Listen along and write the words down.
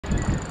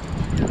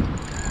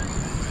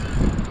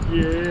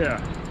Yeah.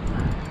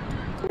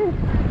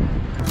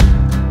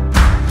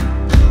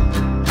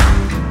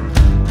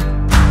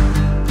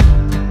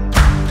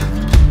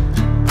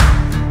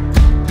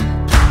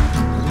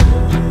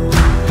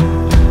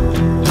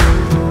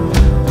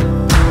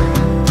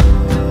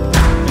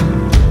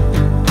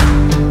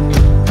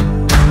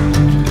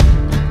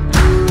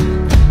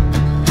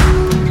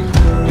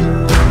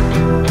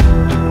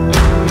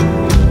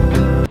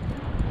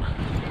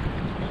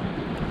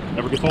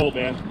 Never gets old,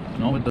 man.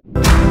 No, it doesn't.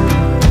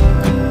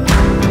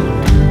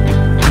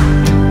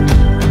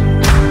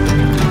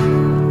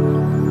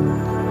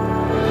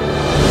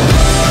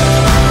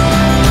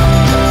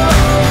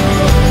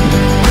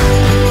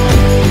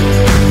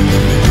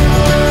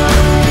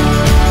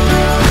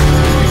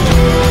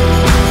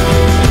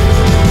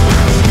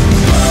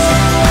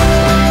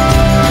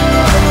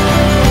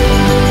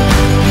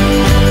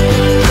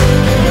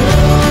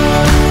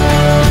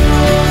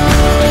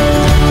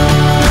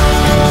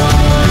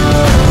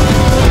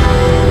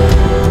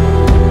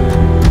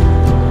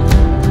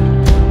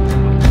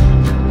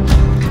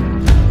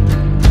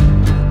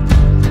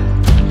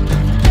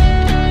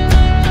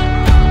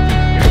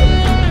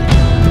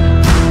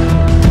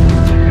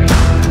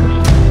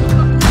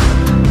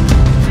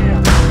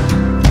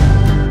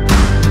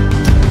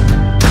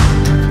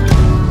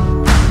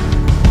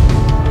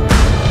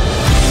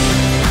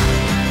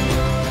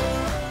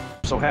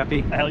 So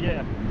happy. Hell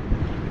yeah.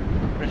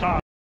 Fish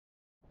on.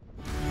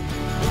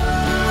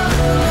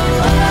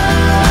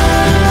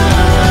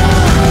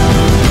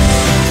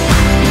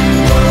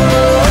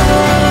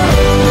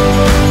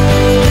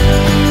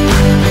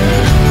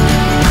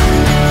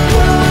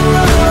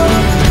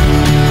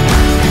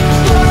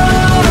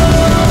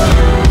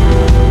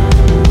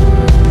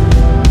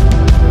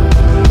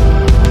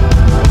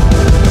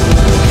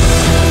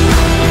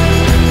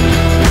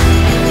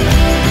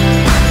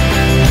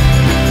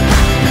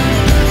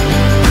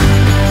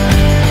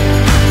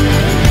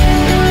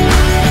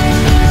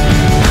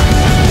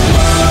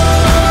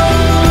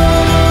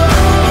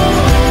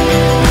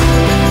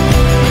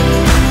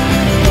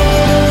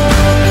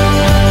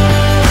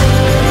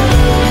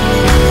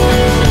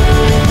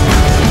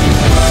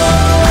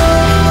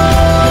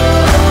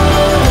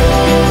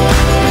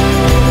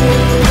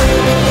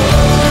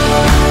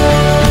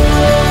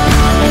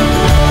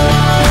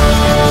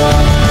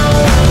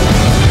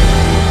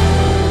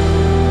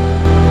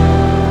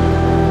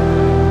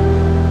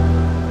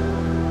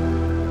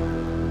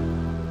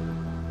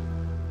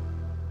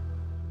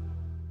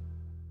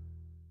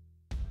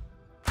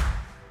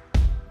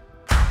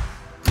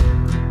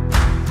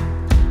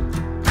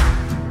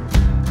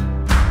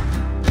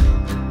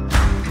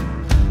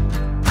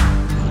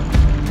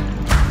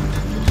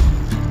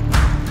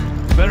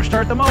 Better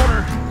start the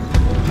motor.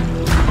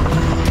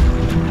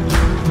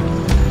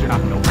 You're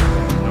not going to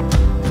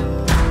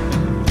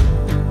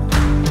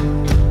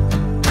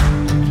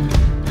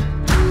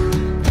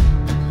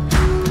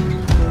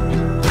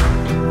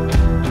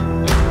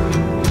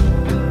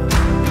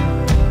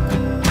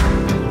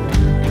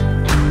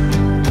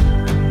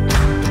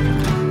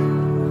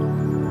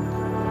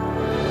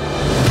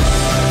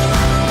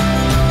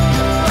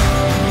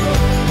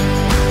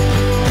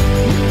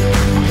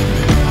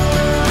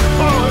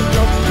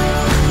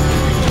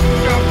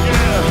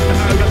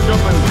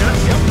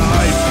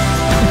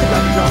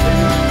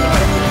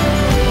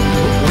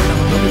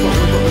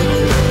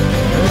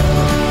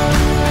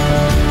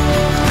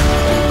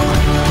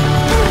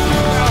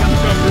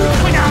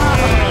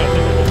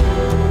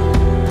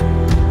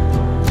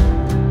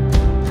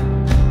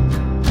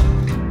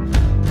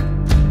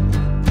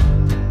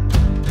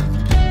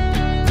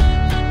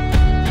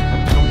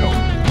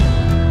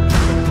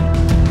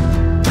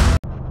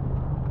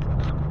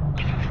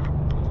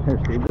Here,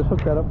 Steve, just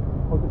hook that up.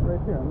 Hook it right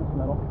here on this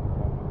metal.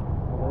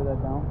 I'll lay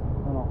that down.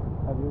 No,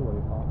 have you lay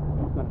it off.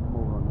 I'm going to come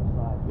over on this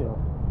side. Yeah.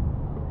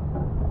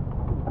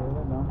 Lay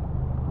that down.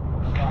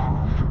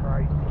 Oh,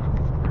 Christ.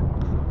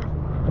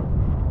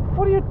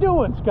 What are you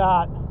doing,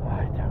 Scott?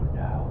 I don't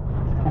know.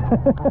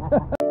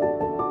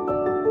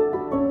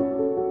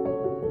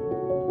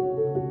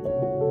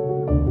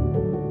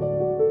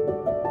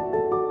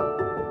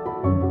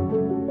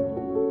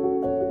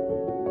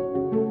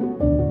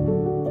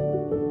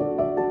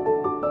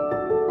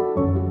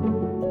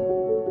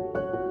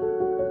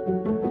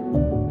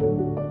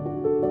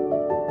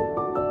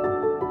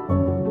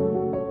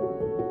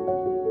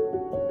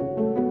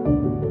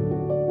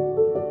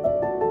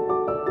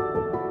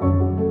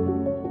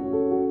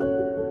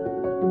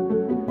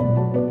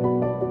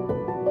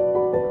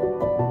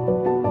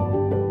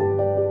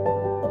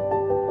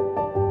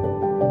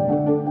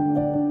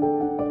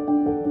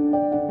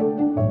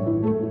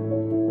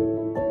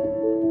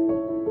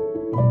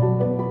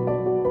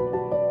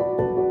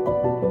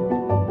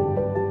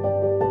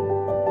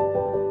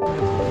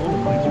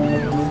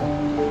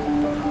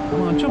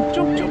 Jump,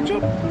 jump, jump,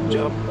 jump,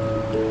 jump.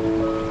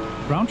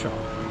 Brown trout.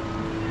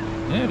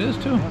 Yeah, it is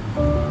too.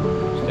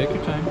 Just take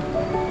your time.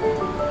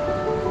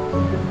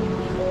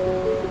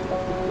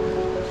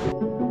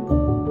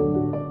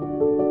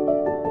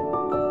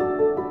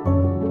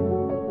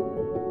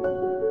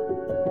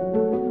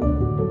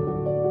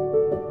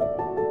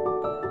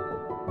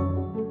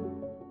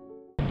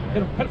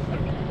 Hit him, hit him, hit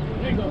him.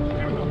 There you go,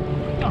 there we go.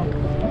 Oh,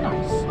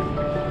 nice.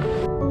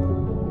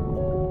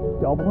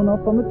 Doubling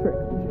up on the trick.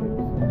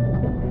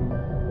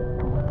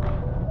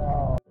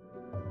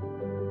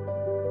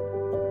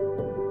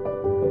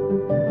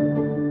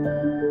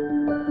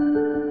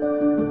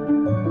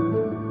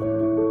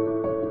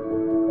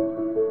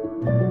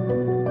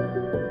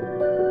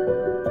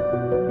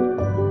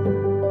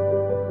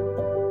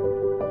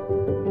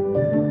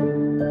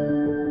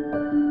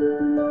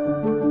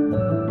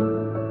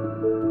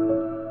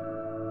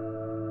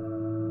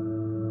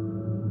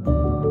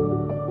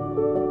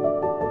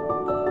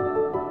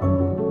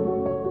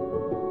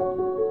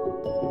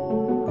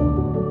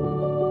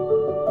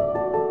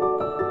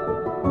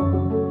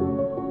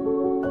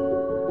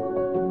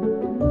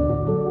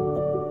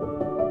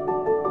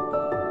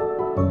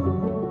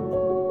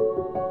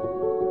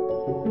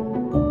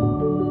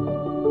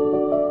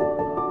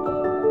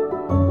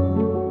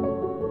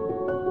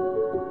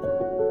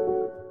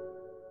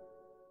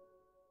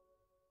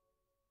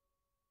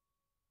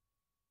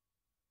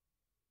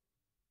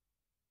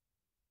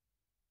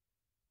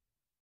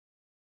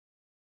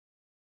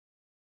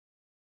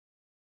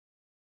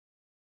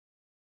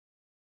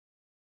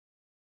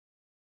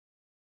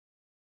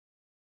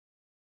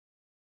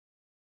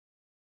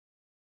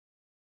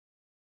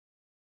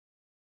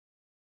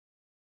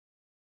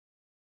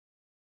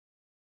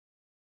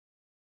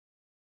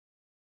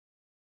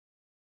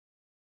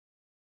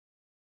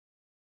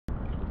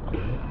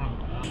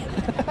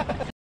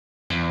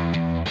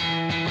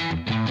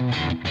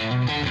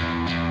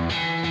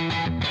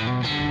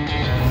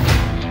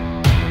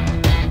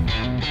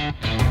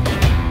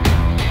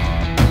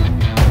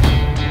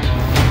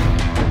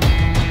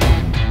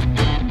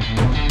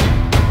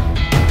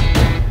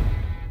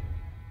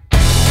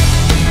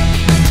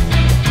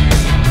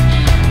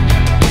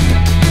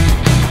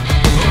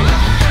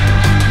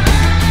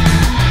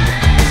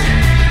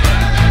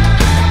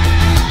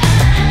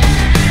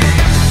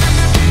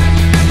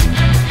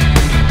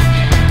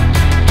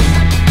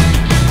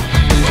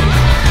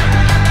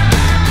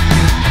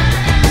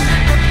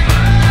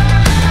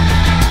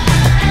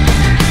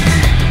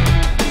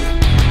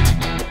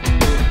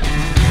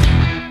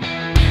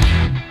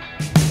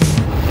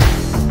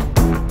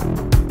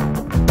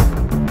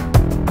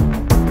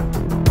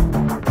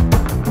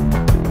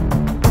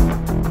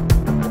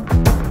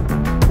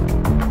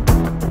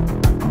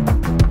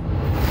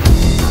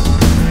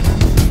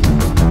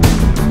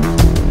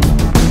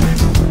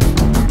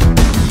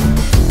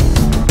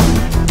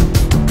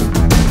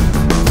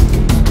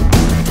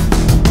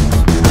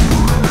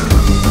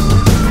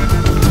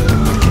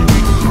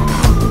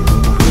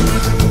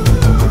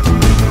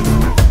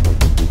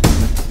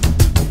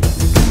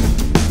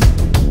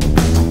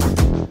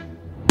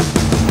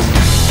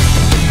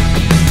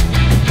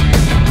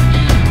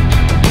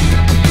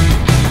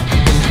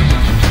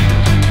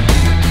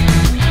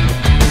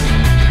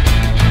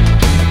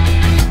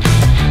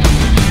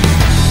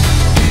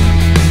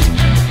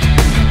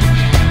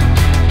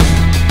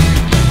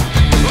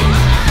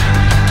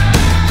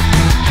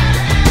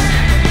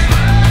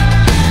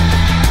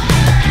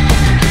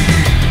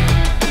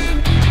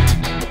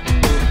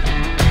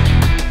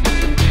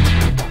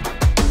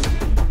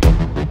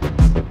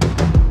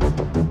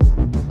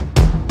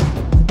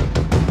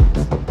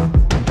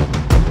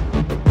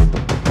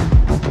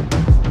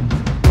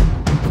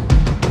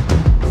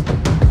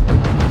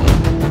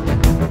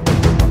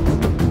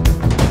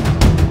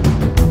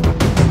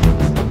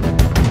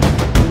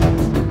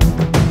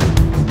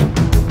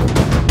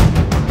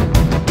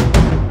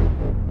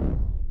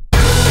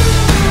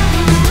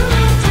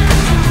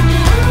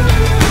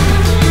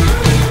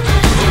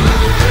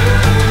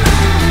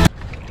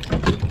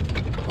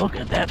 Look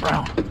at that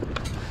brown.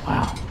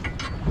 Wow.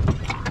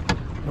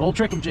 The old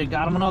Trickum jig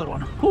got him another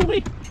one.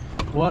 Hoo-wee.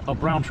 What a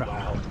brown trout.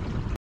 Wow.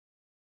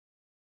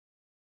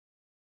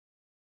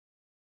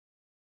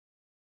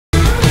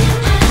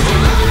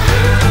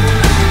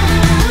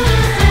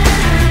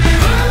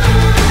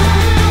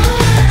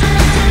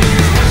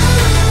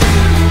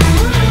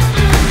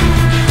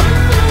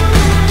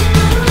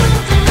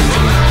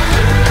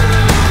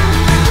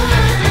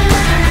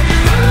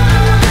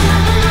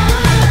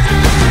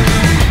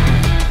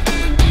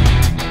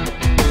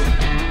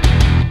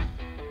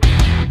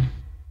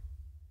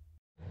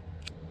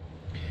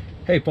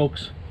 Hey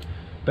folks,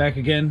 back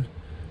again.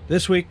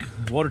 This week,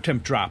 the water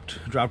temp dropped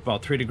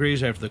about 3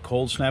 degrees after the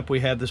cold snap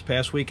we had this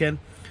past weekend.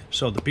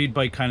 So the bead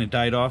bite kind of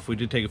died off. We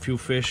did take a few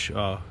fish.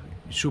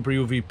 Super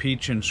UV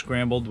peach and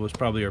scrambled was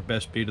probably our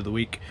best beat of the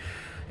week.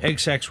 Egg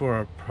sacs were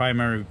our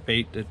primary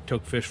bait that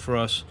took fish for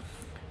us.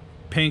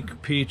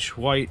 Pink, peach,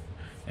 white,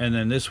 and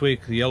then this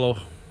week the yellow.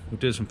 We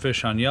did some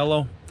fish on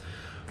yellow.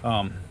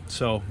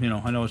 So you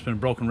know, I know it's been a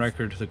broken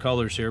record, the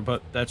colors here,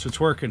 but that's what's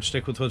working.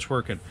 Stick with what's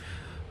working.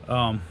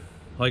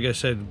 Like I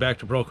said, back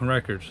to broken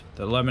records.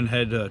 The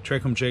Lemonhead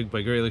Trickum jig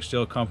by Great Lakes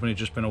Steel Company,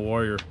 just been a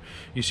warrior.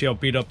 You see how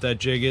beat up that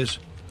jig is?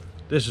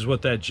 This is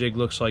what that jig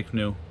looks like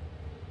new.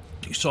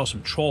 You saw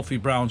some trophy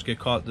browns get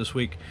caught this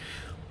week.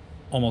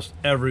 Almost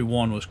every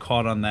one was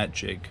caught on that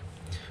jig.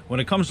 When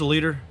it comes to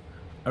leader,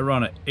 I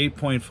run an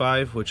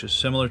 8.5, which is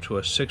similar to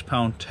a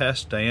 6-pound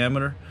test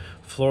diameter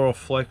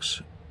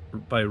Fluoroflex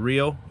by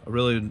Rio. I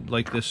really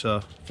like this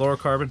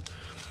fluorocarbon.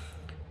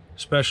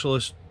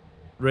 Specialist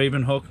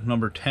Raven hook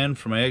number 10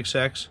 from Ag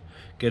Sacs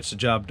gets the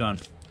job done.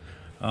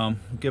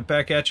 Get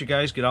back at you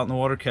guys. Get out in the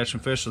water, catch some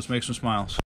fish. Let's make some smiles.